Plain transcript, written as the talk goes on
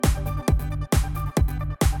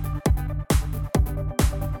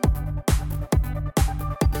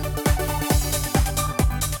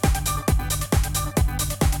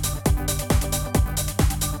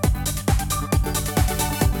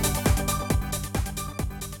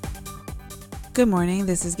Good morning.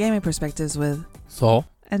 This is Gaming Perspectives with Saul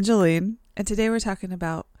and Jolene. And today we're talking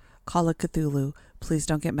about Call of Cthulhu. Please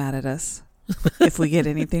don't get mad at us if we get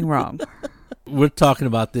anything wrong. We're talking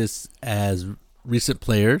about this as recent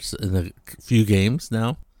players in a few games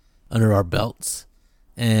now under our belts.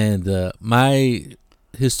 And my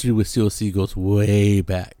history with COC goes way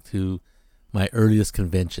back to my earliest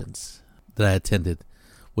conventions that I attended,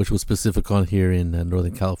 which was Pacificon here in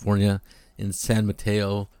Northern California in San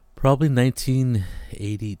Mateo. Probably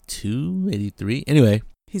 1982, 83. Anyway.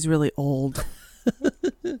 He's really old.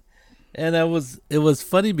 And it was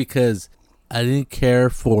funny because I didn't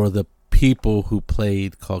care for the people who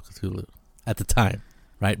played Call of Cthulhu at the time,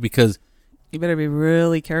 right? Because you better be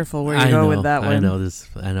really careful where you go with that one.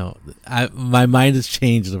 I know. My mind has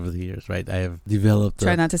changed over the years, right? I have developed.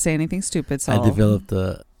 Try not to say anything stupid, Saul. I developed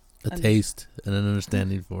a taste and an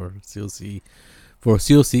understanding for COC. For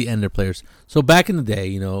COC and their players. So back in the day,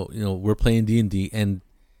 you know, we're playing D&D, and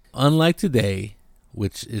unlike today,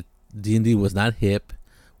 which D&D was not hip,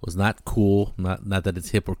 was not cool, not that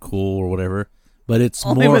it's hip or cool or whatever, but it's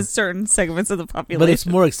only more with certain segments of the population. But it's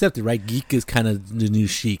more accepted, right? Geek is kind of the new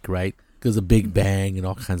chic, right? Because of Big Bang and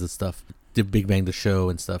all kinds of stuff, the Big Bang the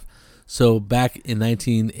show and stuff. So back in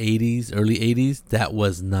 1980s, early 80s, that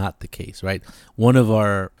was not the case, right? One of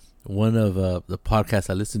the podcasts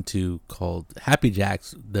I listened to called Happy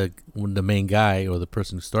Jacks, the main guy or the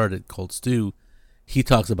person who started, called Stu, he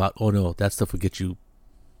talks about, oh no, that stuff will get you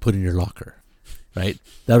put in your locker, right?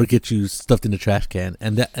 That would get you stuffed in the trash can,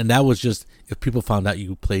 and that was just if people found out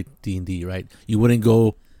you played D&D, right? You wouldn't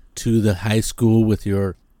go to the high school with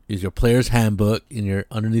your player's handbook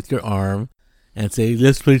underneath your arm and say,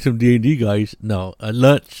 let's play some D&D, guys. No, at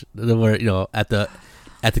lunch, where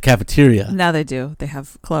at the cafeteria. Now they do. They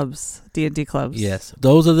have clubs, D&D clubs. Yes.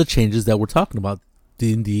 Those are the changes that we're talking about.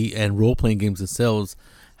 D&D and role-playing games themselves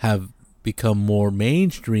have become more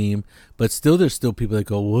mainstream, but still there's still people that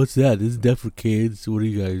go, what's that? This is that for kids. What are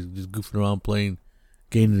you guys just goofing around playing,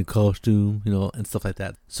 getting in a costume, and stuff like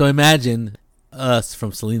that. So imagine us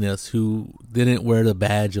from Salinas who didn't wear the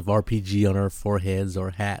badge of RPG on our foreheads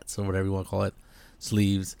or hats or whatever you want to call it,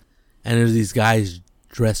 sleeves. And there's these guys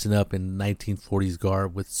dressing up in 1940s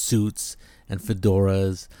garb with suits and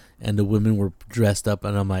fedoras, and the women were dressed up,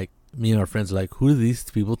 and I'm like, me and our friends are like, who do these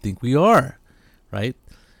people think we are, right?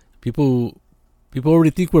 People already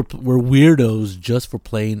think we're weirdos just for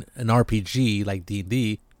playing an RPG like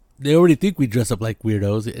D&D. They already think we dress up like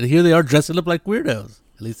weirdos, and here they are dressing up like weirdos,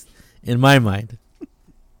 at least in my mind.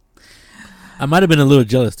 I might have been a little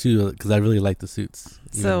jealous too because I really like the suits.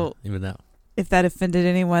 Even now. If that offended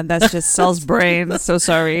anyone, that's just Saul's brain. So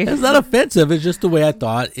sorry. It's not offensive. It's just the way I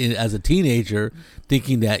thought as a teenager,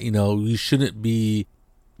 thinking that, you shouldn't be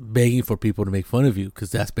begging for people to make fun of you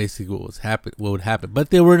because that's basically what would happen. But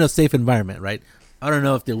they were in a safe environment, right? I don't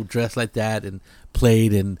know if they would dress like that and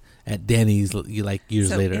played at Denny's like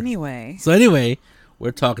years later. So anyway,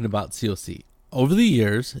 we're talking about COC. Over the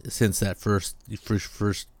years, since that first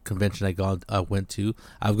convention I went to,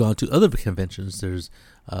 I've gone to other conventions. There's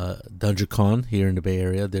DungeonCon here in the Bay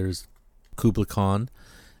Area. There's KublaCon,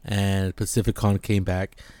 and Pacificon came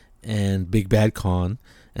back, and Big Bad Con.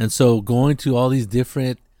 And so going to all these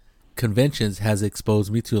different conventions has exposed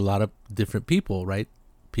me to a lot of different people, right?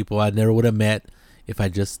 People I never would have met if I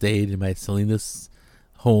just stayed in my Salinas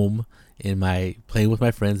home, playing with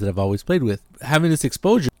my friends that I've always played with. Having this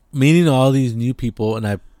exposure, meeting all these new people, and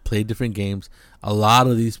I played different games. A lot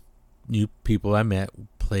of these new people I met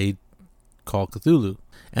played Call of Cthulhu,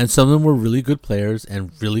 and some of them were really good players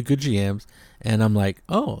and really good GMs. And I'm like,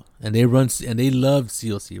 oh, and they love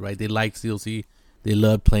COC, right? They like COC. They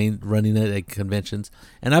love running it at conventions.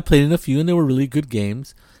 And I played in a few, and they were really good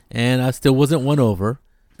games. And I still wasn't won over.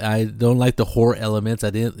 I don't like the horror elements. I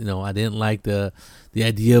didn't like the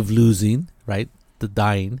idea of losing, right? The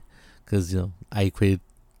dying, because I equated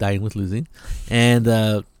dying with losing,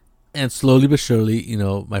 and slowly but surely,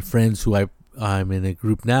 my friends who I'm in a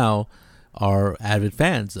group now are avid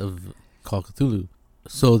fans of Call of Cthulhu,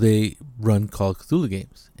 so they run Call of Cthulhu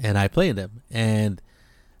games, and I play them, and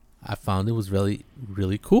I found it was really,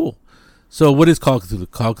 really cool. So what is Call of Cthulhu?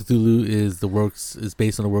 Call of Cthulhu is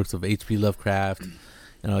based on the works of H.P. Lovecraft.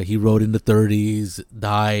 He wrote in the 30s,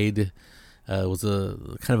 died, was a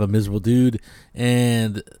kind of a miserable dude,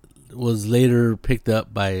 and was later picked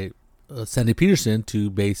up by Sandy Peterson to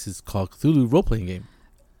base his Call of Cthulhu role-playing game,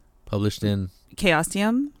 published in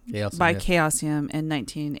Chaosium by Chaosium in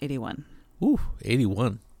 1981. Ooh,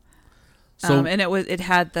 81. So and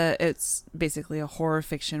it's basically a horror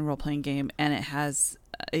fiction role-playing game, and it has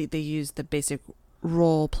they use the basic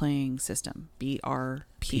role-playing system,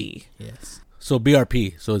 BRP. Yes. So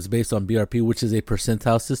BRP. So it's based on BRP, which is a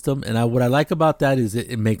percentile system. And what I like about that is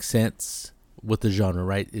it makes sense with the genre,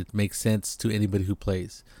 right? It makes sense to anybody who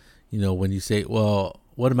plays. You know, when you say, well,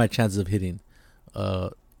 what are my chances of hitting?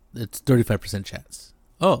 It's 35% chance.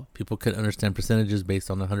 Oh, people could understand percentages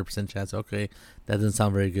based on 100% chance. Okay, that doesn't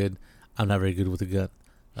sound very good. I'm not very good with a gun.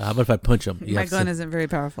 How about if I punch him? My gun isn't very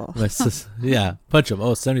powerful. Yeah, punch him.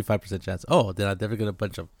 Oh, 75% chance. Oh, then I'm never going to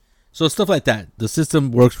punch him. So stuff like that. The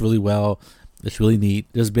system works really well. It's really neat.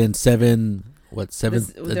 There's been seven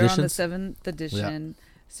editions? They're on the 7th edition. Yeah.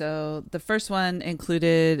 So the first one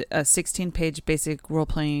included a 16-page basic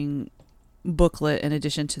role-playing booklet in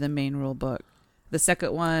addition to the main rule book. The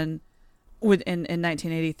second one in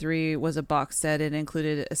 1983 was a box set. It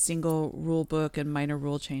included a single rule book and minor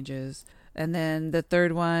rule changes. And then the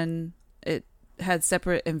third one, it had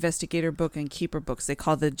separate investigator book and keeper books. They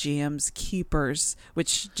call the GMs keepers,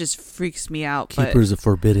 which just freaks me out. Keepers of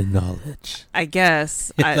forbidden knowledge. I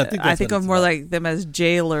guess. I think of more like them as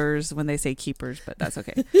jailers when they say keepers, but that's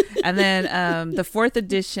okay. And then the 4th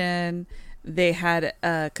edition, they had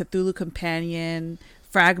a Cthulhu Companion,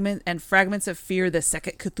 Fragments of Fear, the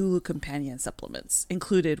second Cthulhu Companion supplements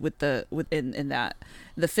included within that.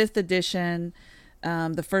 The 5th edition,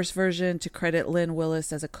 the first version to credit Lynn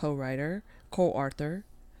Willis as a co-author.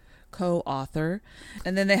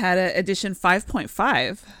 And then they had an edition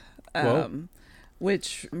 5.5,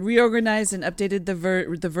 which reorganized and updated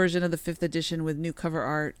the version of the 5th edition with new cover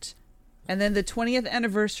art. And then the 20th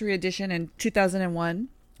anniversary edition in 2001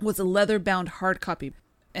 was a leather-bound hard copy,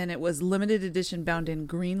 and it was limited edition bound in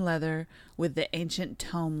green leather with the ancient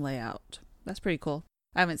tome layout. That's pretty cool.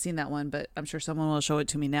 I haven't seen that one, but I'm sure someone will show it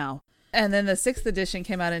to me now. And then the 6th edition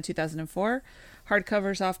came out in 2004,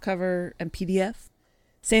 hardcover, softcover, and PDF.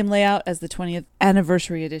 Same layout as the 20th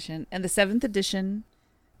anniversary edition. And the 7th edition,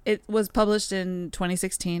 it was published in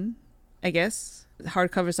 2016, I guess.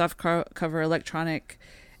 Hardcover, softcover, electronic.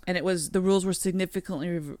 And the rules were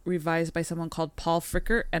significantly revised by someone called Paul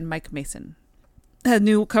Fricker and Mike Mason. Had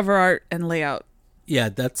new cover art and layout. Yeah,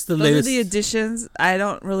 that's the Those latest. Those are the additions. I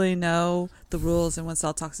don't really know the rules. And when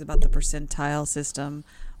Saul talks about the percentile system,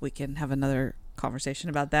 we can have another conversation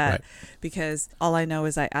about that, right? Because all I know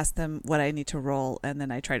is I ask them what I need to roll and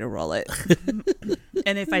then I try to roll it.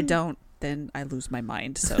 And if I don't, then I lose my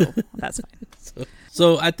mind. So that's fine.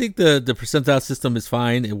 So I think the percentile system is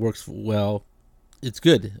fine. It works well. It's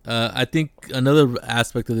good. I think another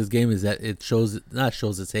aspect of this game is that it not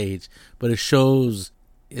shows its age, but it shows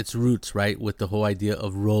its roots, right? With the whole idea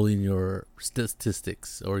of rolling your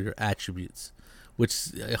statistics or your attributes, which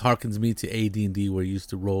harkens me to AD&D, where you used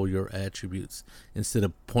to roll your attributes instead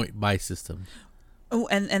of point buy system. Oh,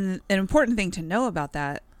 and an important thing to know about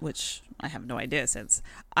that, which I have no idea since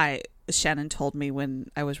Shannon told me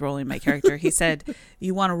when I was rolling my character. He said,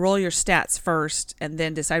 you want to roll your stats first and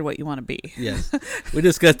then decide what you want to be. Yes. We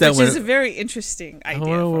discussed that. Which is a very interesting idea. I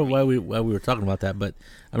don't know why we were talking about that, but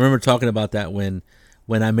I remember talking about that when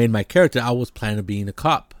I made my character. I was planning on being a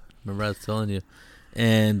cop. Remember I was telling you?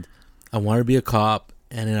 And I wanted to be a cop,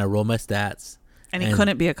 and then I rolled my stats. And he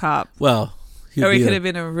couldn't be a cop. Well, he could have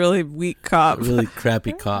been a really weak cop. A really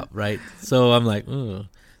crappy cop, right? So I'm like,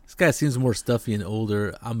 this guy seems more stuffy and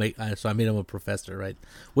older. So I made him a professor, right?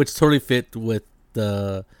 Which totally fit with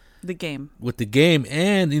the game. With the game,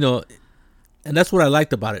 and and that's what I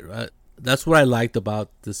liked about it, right? That's what I liked about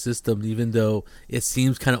the system, even though it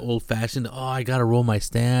seems kind of old-fashioned. Oh, I gotta roll my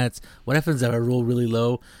stats. What happens if I roll really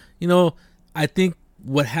low? I think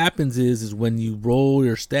what happens is when you roll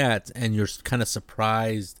your stats and you're kind of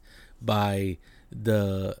surprised by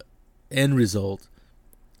the end result,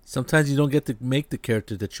 sometimes you don't get to make the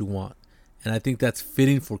character that you want. And I think that's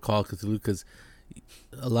fitting for Call of Cthulhu, because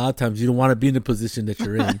a lot of times you don't want to be in the position that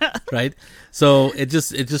you're in, right? So it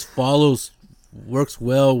just works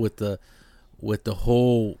well with the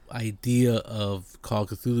whole idea of Call of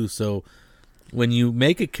Cthulhu. So when you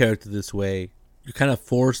make a character this way, you're kind of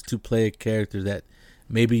forced to play a character that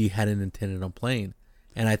maybe you hadn't intended on playing.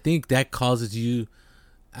 And I think that causes you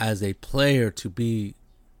as a player to be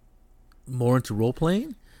more into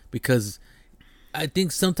role-playing, because I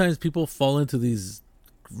think sometimes people fall into these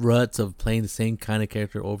ruts of playing the same kind of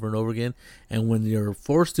character over and over again. And when you're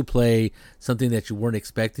forced to play something that you weren't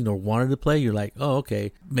expecting or wanted to play, you're like, oh,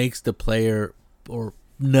 okay. Makes the player, or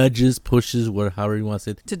nudges, pushes, however you want to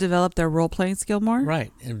say it, to develop their role-playing skill more.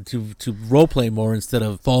 Right. And to role-play more instead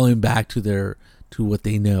of falling back to what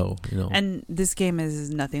they know, And this game is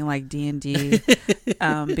nothing like D&D,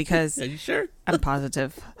 because are you sure? I'm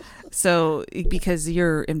positive. So because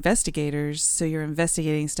you're investigators, so you're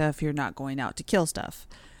investigating stuff. You're not going out to kill stuff.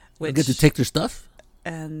 You get to take their stuff.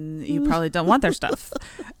 and you probably don't want their stuff.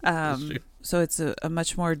 True. So it's a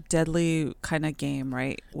much more deadly kind of game,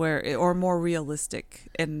 right? Or more realistic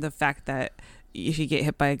in the fact that if you get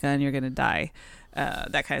hit by a gun, you're going to die.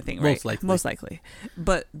 That kind of thing, right? Most likely.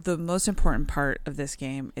 But the most important part of this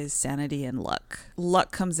game is sanity and luck.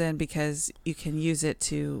 Luck comes in because you can use it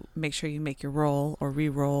to make sure you make your roll or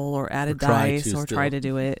re-roll or add a dice or try to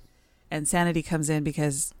do it. And sanity comes in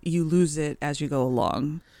because you lose it as you go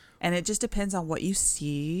along. And it just depends on what you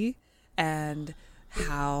see and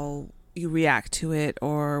how you react to it,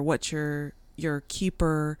 or what your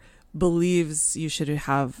keeper believes you should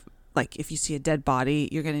have. Like if you see a dead body,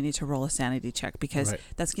 you're going to need to roll a sanity check, because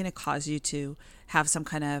that's going to cause you to have some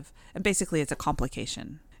kind of, and basically it's a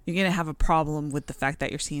complication. You're going to have a problem with the fact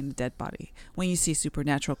that you're seeing a dead body. When you see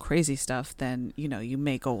supernatural crazy stuff, then, you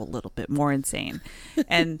may go a little bit more insane.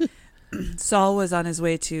 And Saul was on his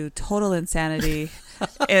way to total insanity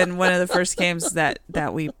in one of the first games that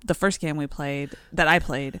I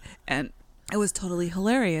played. And it was totally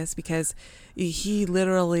hilarious because he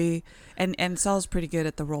literally, and Saul's pretty good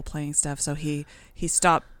at the role-playing stuff, so he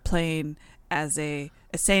stopped playing as a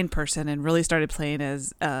sane person and really started playing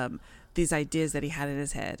as these ideas that he had in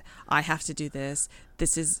his head. I have to do this.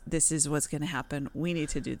 This is what's going to happen. We need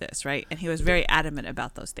to do this, right? And he was very adamant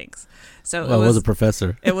about those things. So it was a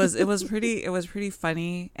professor. It was pretty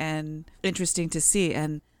funny and interesting to see.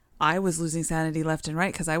 And I was losing sanity left and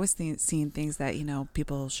right because I was seeing things that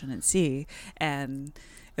people shouldn't see, and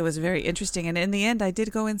it was very interesting. And in the end, I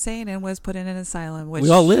did go insane and was put in an asylum. Which, we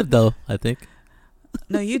all lived, though, I think.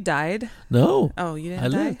 No, you died. No. Oh, you didn't I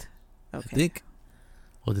die? lived. Okay. I think.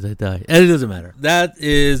 Or did I die? And it doesn't matter. That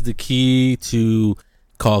is the key to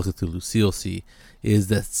Call of Cthulhu, COC, is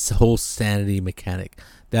that whole sanity mechanic.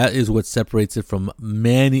 That is what separates it from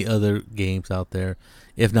many other games out there,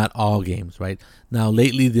 if not all games, right? Now,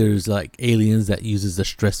 lately, there's like Aliens that uses the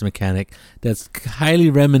stress mechanic. That's highly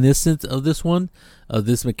reminiscent of this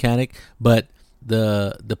mechanic, but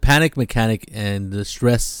the panic mechanic and the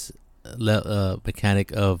stress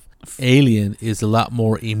mechanic of Alien is a lot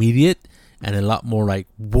more immediate and a lot more like,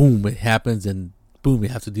 boom, it happens and boom, you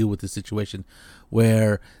have to deal with the situation.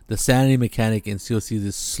 Where the sanity mechanic in COC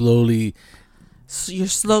is slowly... You're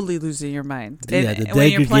slowly losing your mind. Yeah, the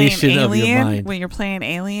degradation of your mind. When you're playing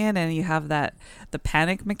Alien and you have the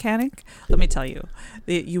panic mechanic, let me tell you,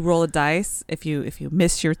 you roll a dice. If you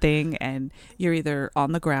miss your thing and you're either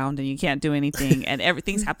on the ground and you can't do anything and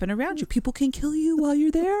everything's happening around you, people can kill you while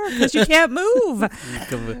you're there because you can't move.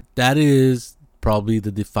 That is probably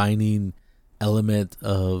the defining element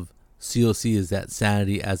of COC, is that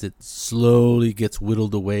sanity as it slowly gets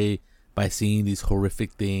whittled away by seeing these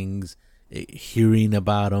horrific things, hearing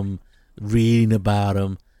about them, reading about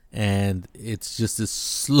them, and it's just a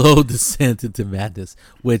slow descent into madness,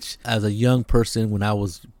 which as a young person, when I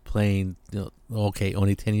was playing,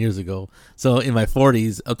 only 10 years ago, so in my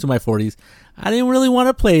 40s, up to my 40s, I didn't really want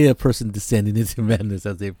to play a person descending into madness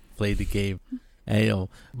as they played the game. And,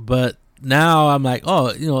 but now I'm like,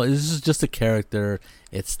 this is just a character.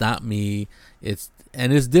 It's not me. It's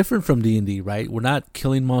different from D&D, right? We're not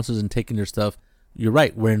killing monsters and taking their stuff. You're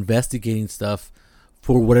right. We're investigating stuff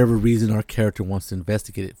for whatever reason our character wants to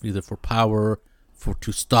investigate it, either for power,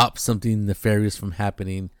 to stop something nefarious from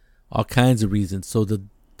happening, all kinds of reasons. So the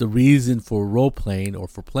reason for role playing or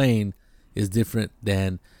for playing is different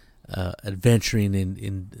than adventuring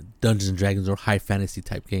in Dungeons and Dragons or high fantasy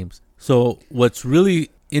type games. So what's really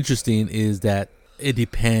interesting is that it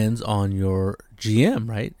depends on your GM,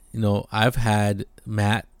 right? I've had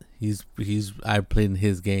Matt. I played in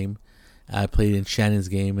his game. I played in Shannon's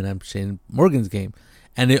game, and I'm playing Morgan's game,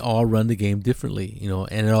 and they all run the game differently,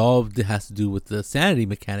 and it all has to do with the sanity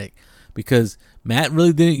mechanic, because Matt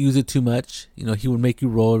really didn't use it too much. He would make you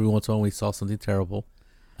roll every once in a while when he saw something terrible.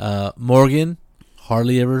 Morgan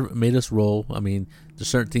hardly ever made us roll. I mean, there's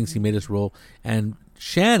certain things he made us roll, and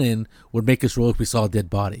Shannon would make us roll if we saw a dead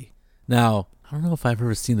body. Now, I don't know if I've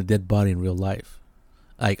ever seen a dead body in real life,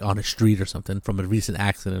 like on a street or something, from a recent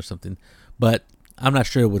accident or something, but I'm not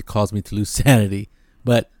sure it would cause me to lose sanity.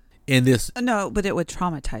 But in this... No, but it would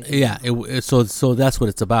traumatize you. Yeah, so that's what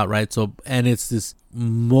it's about, right? So, and it's this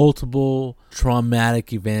multiple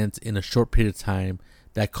traumatic events in a short period of time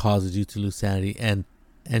that causes you to lose sanity. And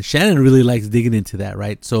Shannon really likes digging into that,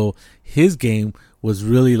 right? So his game was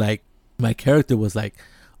really like, my character was like,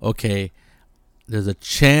 okay, there's a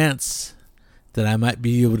chance that I might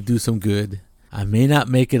be able to do some good. I may not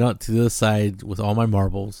make it out to the other side with all my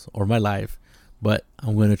marbles or my life, but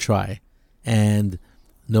I'm going to try. And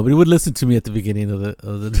nobody would listen to me at the beginning of the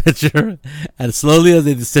adventure. And slowly as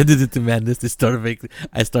they descended into madness, I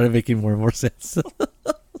started making more and more sense.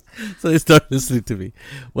 So they started listening to me,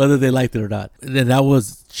 whether they liked it or not. And then that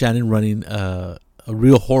was Shannon running a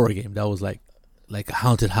real horror game. That was like a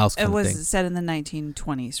haunted house kind It of thing. was set in the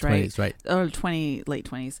 1920s, right? 20s, right. Or late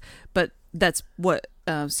 20s. But that's what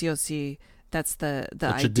COC, that's the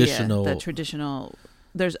idea. Traditional. The traditional.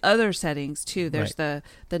 There's other settings too. There's Right.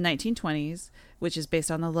 the 1920s, which is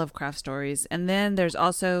based on the Lovecraft stories. And then there's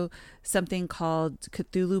also something called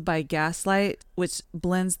Cthulhu by Gaslight, which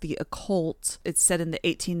blends the occult. It's set in the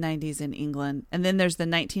 1890s in England. And then there's the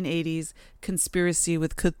 1980s Conspiracy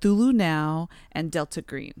with Cthulhu Now and Delta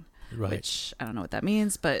Green, Right. which I don't know what that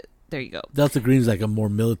means, but there you go. Delta Green is like a more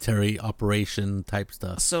military operation type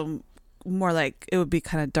stuff. So more like it would be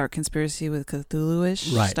kind of dark conspiracy with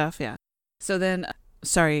Cthulhu-ish Right. stuff. Yeah. So then,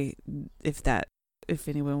 sorry if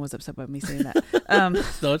anyone was upset by me saying that.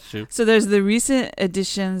 No, it's true. So there's the recent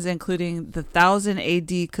additions, including the 1000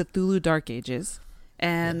 AD Cthulhu Dark Ages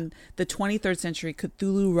and the 23rd century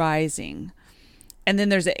Cthulhu Rising. And then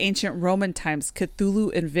there's the ancient Roman times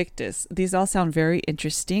Cthulhu Invictus. These all sound very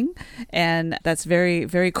interesting, and that's very,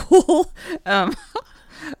 very cool.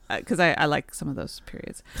 Because I like some of those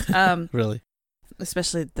periods, Really?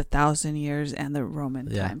 especially the 1,000 years and the Roman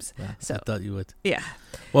times. Yeah, So I thought you would. yeah,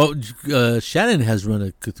 Well, Shannon has run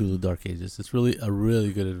a Cthulhu Dark Ages. It's really a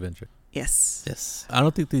really good adventure. yes. Yes. I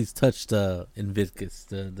don't think he's touched Invictus,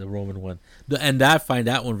 the Roman one. And I find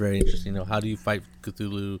that one very interesting. How do you fight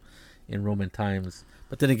Cthulhu in Roman times?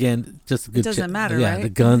 But then again, just a good doesn't matter, Yeah, right? the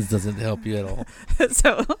guns doesn't help you at all.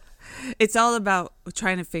 So it's all about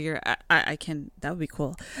trying to figure. I can. That would be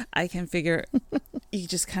cool. I can figure. You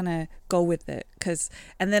just kind of go with it,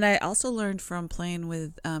 and then I also learned from playing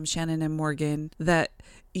with Shannon and Morgan that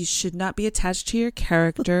you should not be attached to your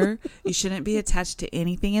character. You shouldn't be attached to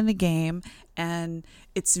anything in the game, and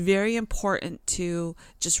it's very important to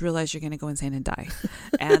just realize you're going to go insane and die,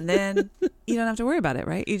 and then you don't have to worry about it,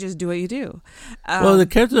 right? You just do what you do. Well, the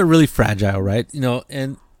characters are really fragile, right?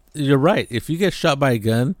 And you're right. If you get shot by a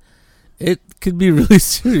gun, it could be really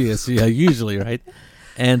serious. Yeah, usually, right?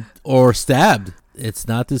 Or stabbed. It's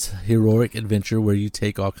not this heroic adventure where you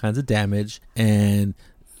take all kinds of damage and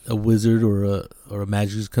a wizard or a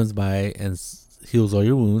magician comes by and heals all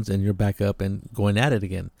your wounds and you're back up and going at it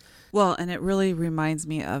again. Well, and it really reminds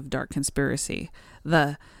me of Dark Conspiracy.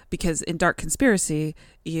 Because in Dark Conspiracy,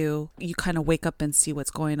 you kind of wake up and see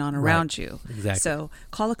what's going on around you. Exactly. So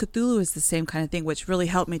Call of Cthulhu is the same kind of thing, which really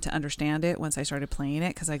helped me to understand it once I started playing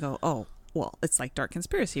it, because I go, oh, well, it's like Dark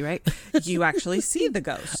Conspiracy, right? You actually see the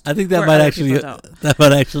ghost. I think that where might other actually people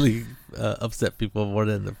don't. upset people more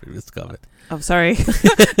than the previous comment. Oh, sorry.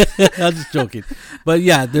 I'm just joking. But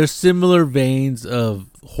yeah, there's similar veins of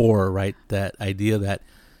horror, right? That idea that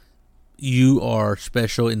you are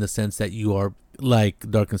special in the sense that you are like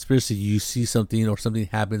Dark Conspiracy. You see something or something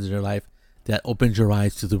happens in your life that opens your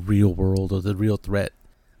eyes to the real world or the real threat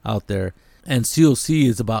out there. And COC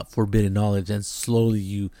is about forbidden knowledge, and slowly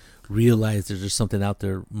you realize there's something out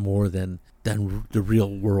there more than the real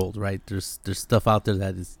world, right? There's stuff out there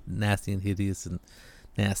that is nasty and hideous and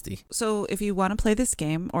nasty. So if you want to play this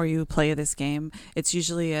game, or you play this game, it's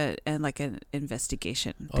usually like an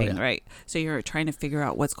investigation thing, right? So you're trying to figure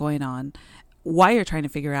out what's going on. Why you're trying to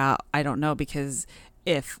figure out, I don't know, because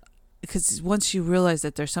once you realize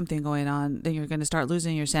that there's something going on, then you're going to start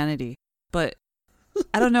losing your sanity. But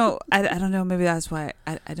I don't know. I don't know. Maybe that's why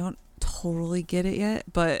I don't totally get it yet,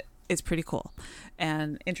 but it's pretty cool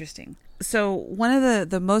and interesting. So one of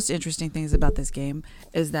the most interesting things about this game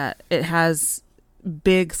is that it has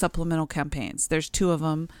big supplemental campaigns. There's two of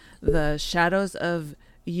them. The Shadows of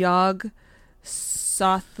Yog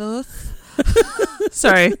Sothoth.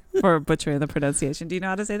 Sorry for butchering the pronunciation. Do you know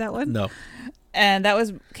how to say that one? No. And that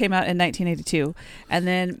came out in 1982. And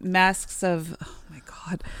then Masks of, oh my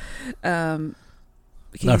God. Can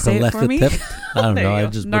you say it for me? I don't know. I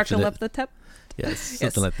just butchered it. Narcoleptotep? Yes,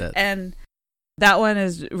 something like that. And that one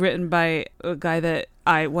is written by a guy that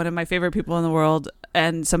one of my favorite people in the world,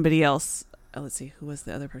 and somebody else. Oh, let's see, who was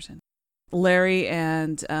the other person? Larry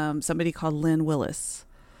and somebody called Lynn Willis.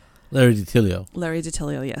 Larry DiTillio. Larry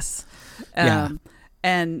DiTillio, yes. Yeah.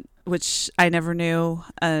 And which I never knew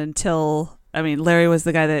until, Larry was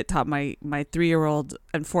the guy that taught my 3-year-old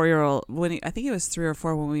and 4-year-old I think he was 3 or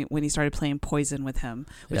 4 when he started playing Poison with him,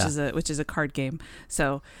 which is a card game.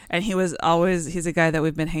 So, and he's a guy that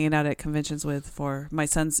we've been hanging out at conventions with for my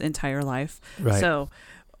son's entire life. Right. So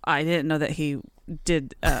I didn't know that he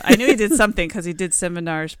did. I knew he did something because he did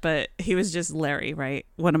seminars, but he was just Larry, right?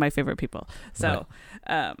 One of my favorite people. So,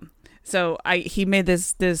 he made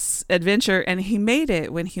this adventure, and he made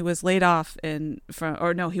it when he was laid off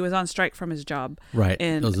he was on strike from his job. Right.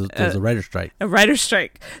 And It was a writer's strike. A writer's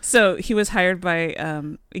strike. So he was hired by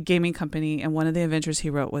a gaming company, and one of the adventures he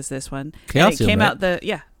wrote was this one. Chaosium, it came right?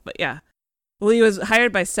 out Well, he was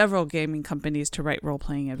hired by several gaming companies to write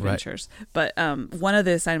role-playing adventures, but one of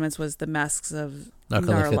the assignments was the Masks of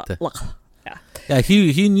Narcolepsy. Yeah. Yeah,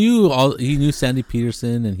 he knew Sandy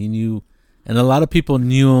Peterson, and a lot of people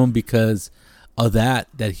knew him because of that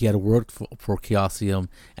he had worked for Chaosium,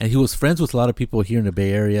 and he was friends with a lot of people here in the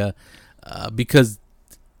Bay Area, because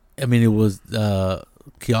it was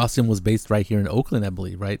Chaosium was based right here in Oakland, I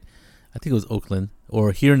believe, right? I think it was Oakland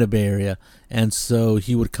or here in the Bay Area, and so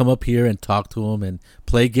he would come up here and talk to him and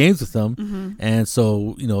play games with them, and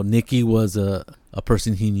so Nikki was a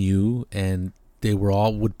person he knew, and they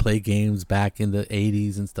would play games back in the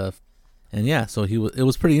 80s and stuff. And yeah, so it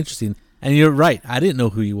was pretty interesting. And you're right, I didn't know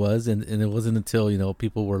who he was, and it wasn't until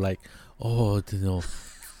people were like, "Oh,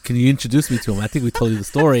 can you introduce me to him?" I think we told you the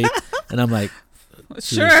story, and I'm like,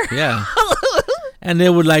 "Sure, yeah." And they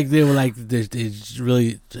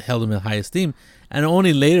really held him in high esteem. And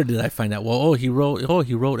only later did I find out, he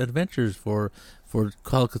wrote adventures for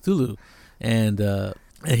Call of Cthulhu, and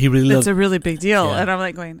he really loved. It's a really big deal, Yeah. and I'm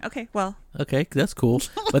like going, okay, well, okay, that's cool.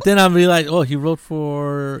 But then I realized, he wrote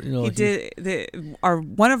for he did.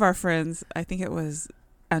 One of our friends, I think it was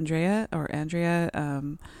Andrea,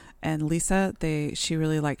 and Lisa. She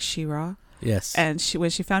really liked She-Ra. Yes. And when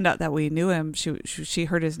she found out that we knew him, she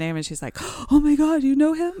heard his name and she's like, "Oh my God, you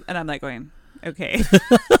know him?" And I'm like going, "Okay,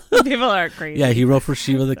 people are crazy." Yeah, he wrote for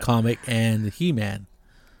She-Ra the comic and He-Man.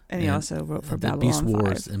 And he also wrote for the Babylon Beast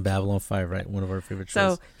Wars 5. and Babylon 5, right? One of our favorite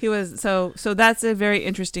shows. So he was so that's a very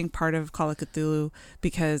interesting part of Call of Cthulhu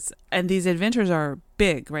because these adventures are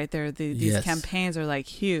big, right? These Yes. campaigns are like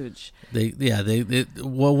huge.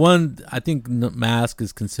 One, I think Mask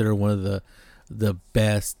is considered one of the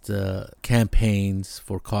best campaigns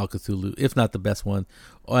for Call of Cthulhu, if not the best one,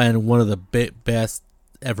 and one of the best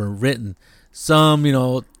ever written. Some,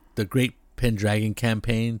 the Great Pendragon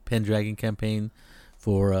campaign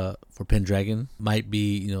for Pendragon might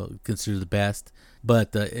be, considered the best,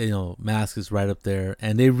 but Mask is right up there,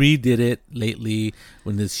 and they redid it lately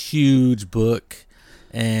with this huge book,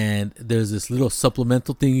 and there's this little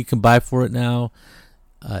supplemental thing you can buy for it now.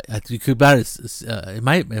 You could buy it. It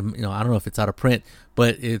might, I don't know if it's out of print,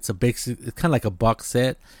 but it's it's kind of like a box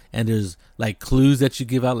set, and there's like clues that you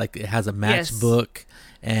give out, like it has a matchbook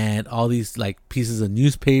and all these like pieces of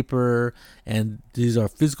newspaper, and these are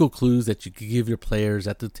physical clues that you could give your players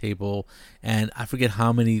at the table. And I forget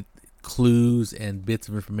how many clues and bits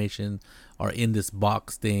of information are in this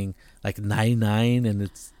box thing, like 99, and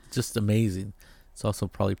it's just amazing. It's also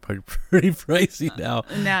probably pretty pricey now.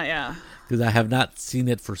 Now, yeah. Because I have not seen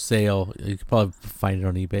it for sale. You could probably find it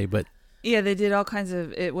on eBay, but yeah, they did all kinds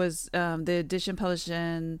of. It was the edition published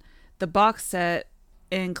in the box set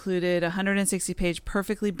included a 160-page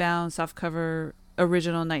perfectly bound softcover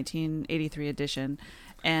original 1983 edition,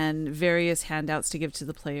 and various handouts to give to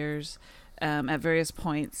the players at various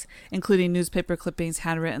points, including newspaper clippings,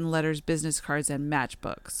 handwritten letters, business cards, and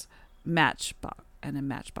matchbox.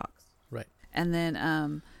 right. And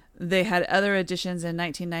then they had other editions in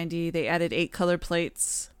 1990. They added 8 color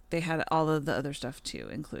plates. They had all of the other stuff too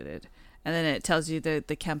included. And then it tells you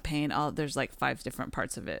the campaign. There's like 5 different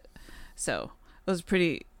parts of it. So it was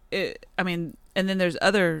pretty. And then there's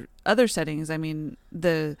other settings. I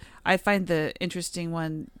find the interesting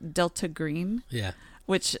one Delta Green. Yeah.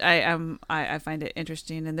 Which I find it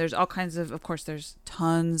interesting. And there's all kinds of course, there's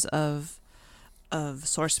tons of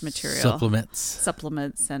source material,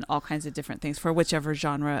 supplements, and all kinds of different things for whichever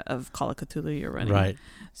genre of Call of Cthulhu you're running. Right.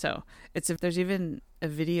 So there's even a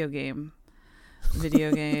video games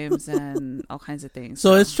and all kinds of things.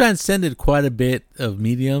 So it's transcended quite a bit of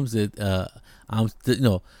mediums. Call of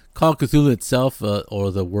Cthulhu itself,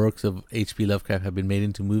 or the works of H.P. Lovecraft, have been made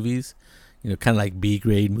into movies. Kind of like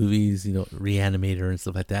B-grade movies. Reanimator and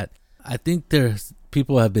stuff like that. I think there's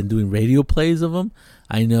people have been doing radio plays of them.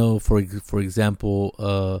 I know, for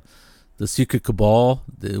example, the Secret Cabal,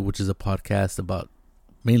 which is a podcast about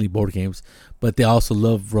mainly board games, but they also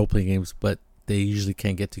love role-playing games, but they usually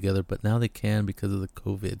can't get together, but now they can because of the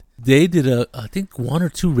COVID. They did I think 1 or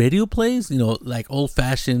 2 radio plays, like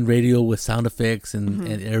old-fashioned radio with sound effects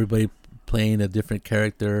and everybody playing a different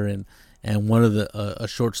character, and one of a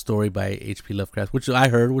short story by H.P. Lovecraft, which I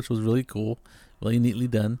heard, which was really cool, really neatly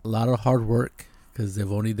done. A lot of hard work because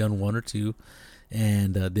they've only done 1 or 2,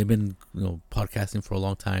 and they've been podcasting for a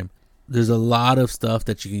long time. There's a lot of stuff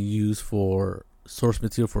that you can use for source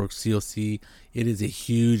material for COC. It is a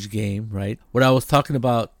huge game, right? What I was talking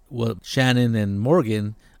about what Shannon and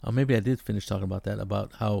Morgan, maybe I did finish talking about that,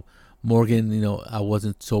 about how Morgan, I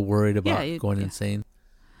wasn't so worried about going insane.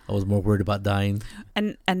 I was more worried about dying.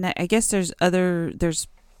 And I guess there's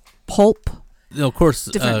pulp. Of course,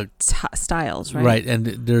 different styles, right? Right, and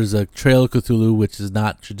there's a Trail of Cthulhu, which is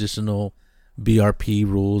not traditional BRP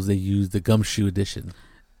rules. They use the Gumshoe edition.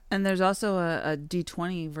 And there's also a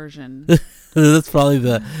D20 version. That's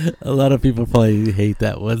probably a lot of people probably hate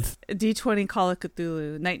that one. D20 Call of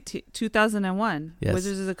Cthulhu, 2001, yes.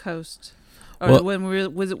 Wizards of the Coast. Or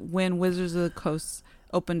when Wizards of the Coast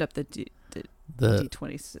opened up the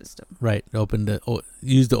D20 system. Right,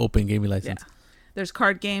 used the open gaming license. Yeah. There's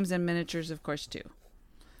card games and miniatures, of course, too.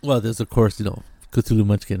 Well, there's, of course, Cthulhu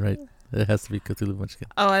Munchkin, right? It has to be Cthulhu Munchkin.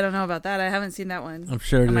 Oh, I don't know about that. I haven't seen that one. I'm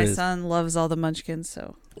sure my son loves all the Munchkins,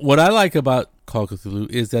 so. What I like about Call of Cthulhu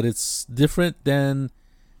is that it's different than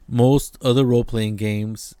most other role-playing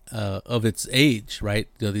games of its age, right?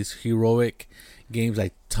 These heroic games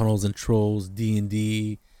like Tunnels and Trolls,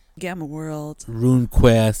 D&D. Gamma World. Rune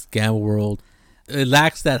Quest, Gamma World. It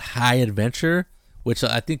lacks that high adventure, which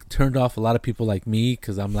I think turned off a lot of people like me,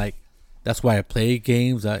 because I'm like, that's why I play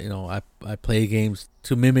games. I play games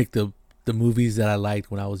to mimic the movies that I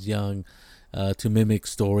liked when I was young, to mimic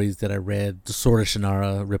stories that I read. The Sword of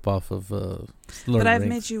Shannara ripoff of Lord But I've Rings.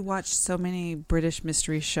 made you watch so many British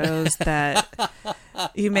mystery shows that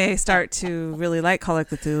you may start to really like Call of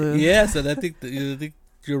Cthulhu. Yes, and I think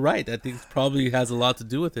you're right. I think it probably has a lot to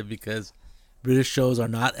do with it, because British shows are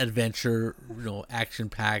not adventure,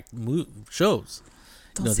 action-packed shows.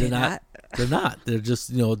 Don't say that. They're not. They're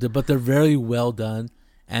just, but they're very well done.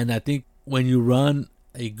 And I think when you run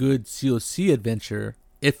a good COC adventure,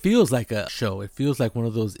 it feels like a show. It feels like one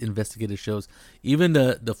of those investigative shows. Even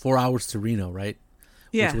the 4 Hours to Reno, right?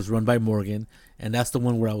 Yeah. Which was run by Morgan. And that's the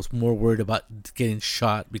one where I was more worried about getting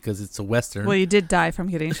shot, because it's a Western. Well, you did die from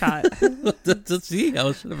getting shot. See,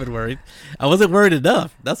 I should have been worried. I wasn't worried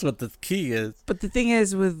enough. That's what the key is. But the thing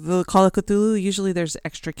is, with the Call of Cthulhu, usually there's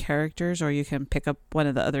extra characters, or you can pick up one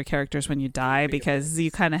of the other characters when you die, because you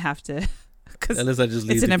kind of have to. Unless I just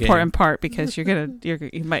leave it's an important part, because you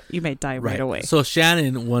might die right away. So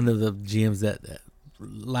Shannon, one of the GMs that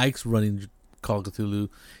likes running Call of Cthulhu,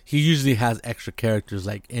 he usually has extra characters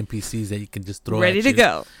like NPCs that you can just throw ready at to you.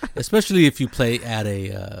 go. Especially if you play at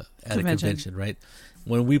a convention, right?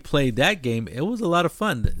 When we played that game, it was a lot of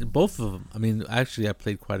fun. Both of them. I mean, actually, I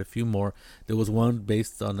played quite a few more. There was one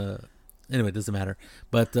based on anyway, it doesn't matter.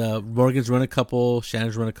 But Morgan's run a couple,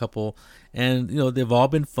 Shannon's run a couple, and they've all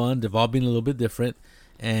been fun. They've all been a little bit different.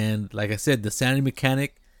 And like I said, the sanity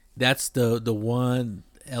mechanic, that's the one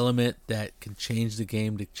element that can change the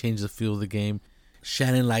game, to change the feel of the game.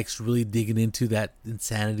 Shannon likes really digging into that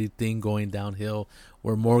insanity thing going downhill,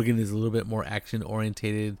 where Morgan is a little bit more action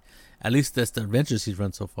orientated. At least that's the adventures he's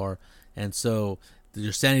run so far. And so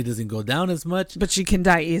your sanity doesn't go down as much. But you can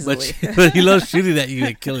die easily. But he loves shooting at you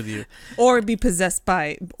and killing you. Or be possessed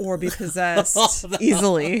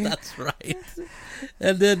easily. That's right.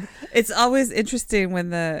 And then it's always interesting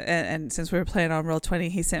when and since we were playing on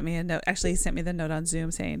Roll20, he sent me a note. Actually, he sent me the note on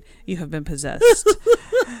Zoom saying, "You have been possessed.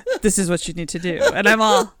 This is what you need to do."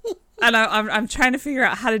 And I'm trying to figure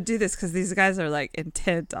out how to do this, because these guys are like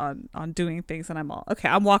intent on doing things, and I'm all, okay,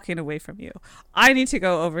 I'm walking away from you. I need to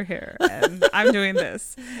go over here, and I'm doing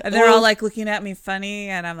this. And they're all like looking at me funny,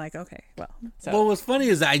 and I'm like, okay, well. So. What was funny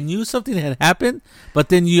is I knew something had happened, but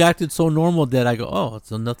then you acted so normal that I go, oh,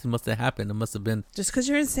 so nothing must have happened. It must have been. Just because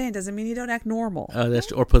you're insane doesn't mean you don't act normal.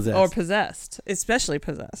 Or possessed. Or possessed, especially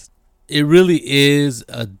possessed. It really is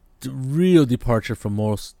a real departure from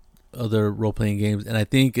most other role-playing games, and I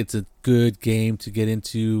think it's a good game to get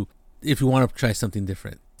into if you want to try something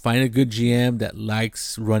different. Find a good GM that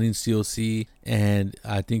likes running COC, and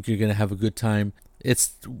I think you're going to have a good time.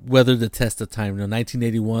 It's weathered the test of time.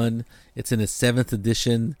 1981, it's in its 7th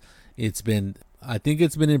edition. I think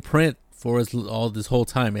it's been in print for us all this whole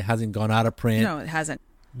time. It hasn't gone out of print. No, it hasn't.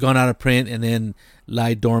 Gone out of print and then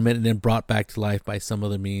lie dormant and then brought back to life by some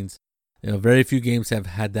other means. Very few games have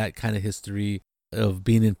had that kind of history of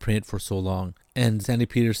being in print for so long. And Sandy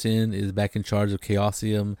Peterson is back in charge of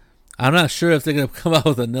Chaosium. I'm not sure if they're going to come out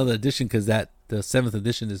with another edition, because the 7th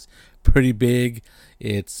edition is pretty big.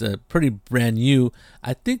 It's pretty brand new.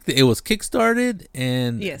 I think that it was kickstarted,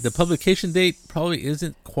 and yes. The publication date probably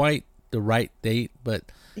isn't quite the right date, but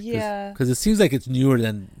yeah, because it seems like it's newer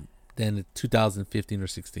than 2015 or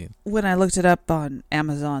 16. When I looked it up on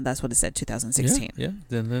Amazon, that's what it said, 2016. Yeah.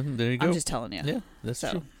 Then there you go. I'm just telling you. Yeah, that's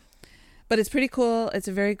true. But it's pretty cool. It's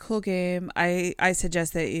a very cool game. I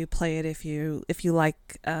suggest that you play it if you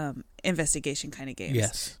like investigation kind of games.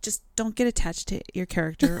 Yes. Just don't get attached to your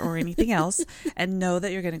character or anything else, and know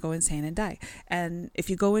that you're going to go insane and die. And if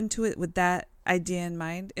you go into it with that idea in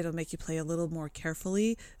mind, it'll make you play a little more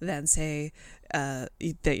carefully than say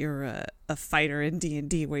that you're a fighter in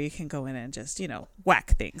D&D where you can go in and just,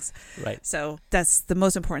 whack things. Right. So that's the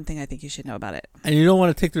most important thing I think you should know about it. And you don't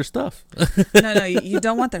want to take their stuff. No, you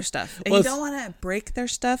don't want their stuff. And you don't want to break their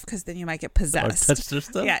stuff because then you might get possessed. Or touch their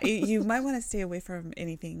stuff. Yeah, you might want to stay away from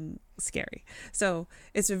anything scary. So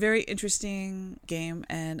it's a very interesting game,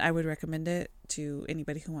 and I would recommend it to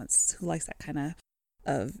anybody who likes that kind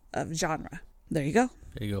of genre. There you go.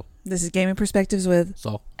 There you go. This is Gaming Perspectives with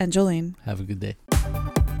Saul and Jolene. Have a good day.